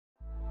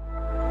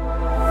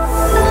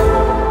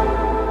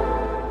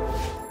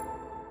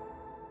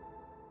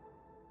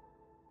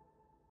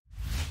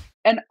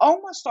And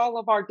almost all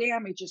of our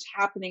damage is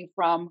happening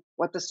from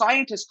what the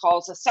scientist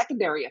calls a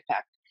secondary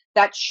effect,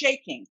 that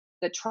shaking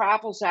that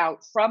travels out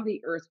from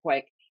the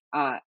earthquake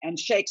and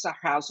shakes our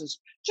houses.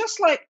 Just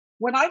like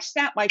when I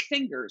snap my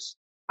fingers,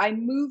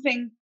 I'm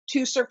moving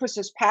two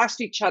surfaces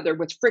past each other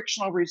with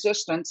frictional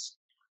resistance.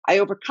 I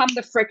overcome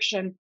the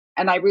friction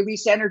and I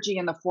release energy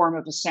in the form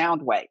of a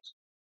sound wave.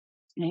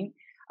 Okay?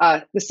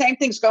 The same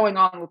thing's going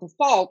on with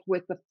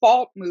the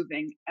fault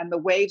moving and the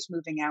waves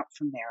moving out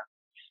from there.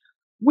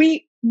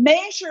 We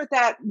measure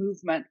that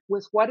movement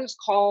with what is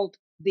called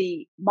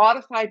the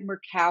modified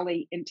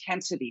Mercalli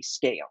intensity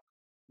scale.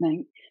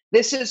 Right?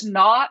 This is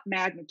not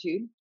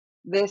magnitude.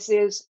 This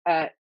is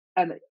a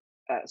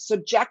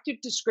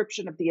subjective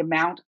description of the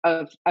amount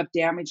of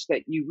damage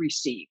that you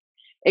receive.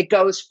 It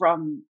goes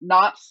from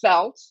not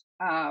felt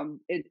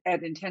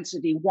at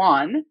intensity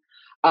 1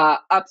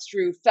 up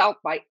through felt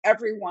by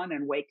everyone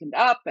and wakened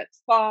up at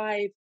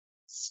 5,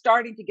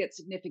 starting to get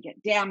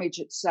significant damage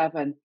at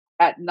 7,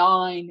 at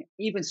 9,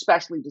 even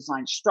specially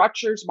designed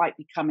structures might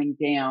be coming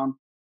down,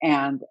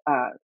 and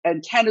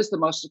 10 is the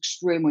most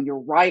extreme when you're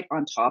right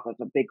on top of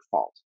a big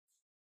fault.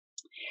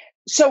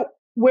 So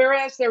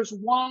whereas there's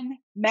one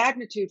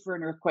magnitude for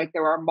an earthquake,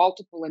 there are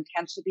multiple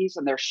intensities,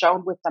 and they're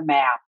shown with the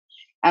map.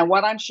 And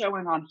what I'm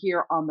showing on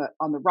here on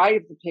the right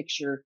of the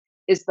picture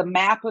is the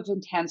map of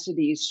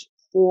intensities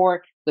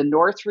for the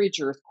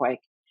Northridge earthquake.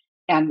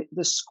 And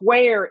the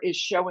square is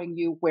showing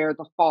you where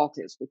the fault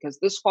is, because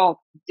this fault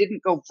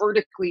didn't go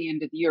vertically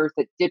into the earth,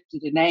 it dipped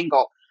at an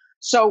angle.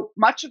 So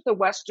much of the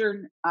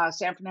western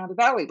San Fernando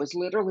Valley was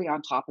literally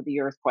on top of the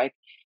earthquake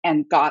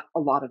and got a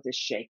lot of this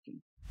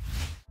shaking.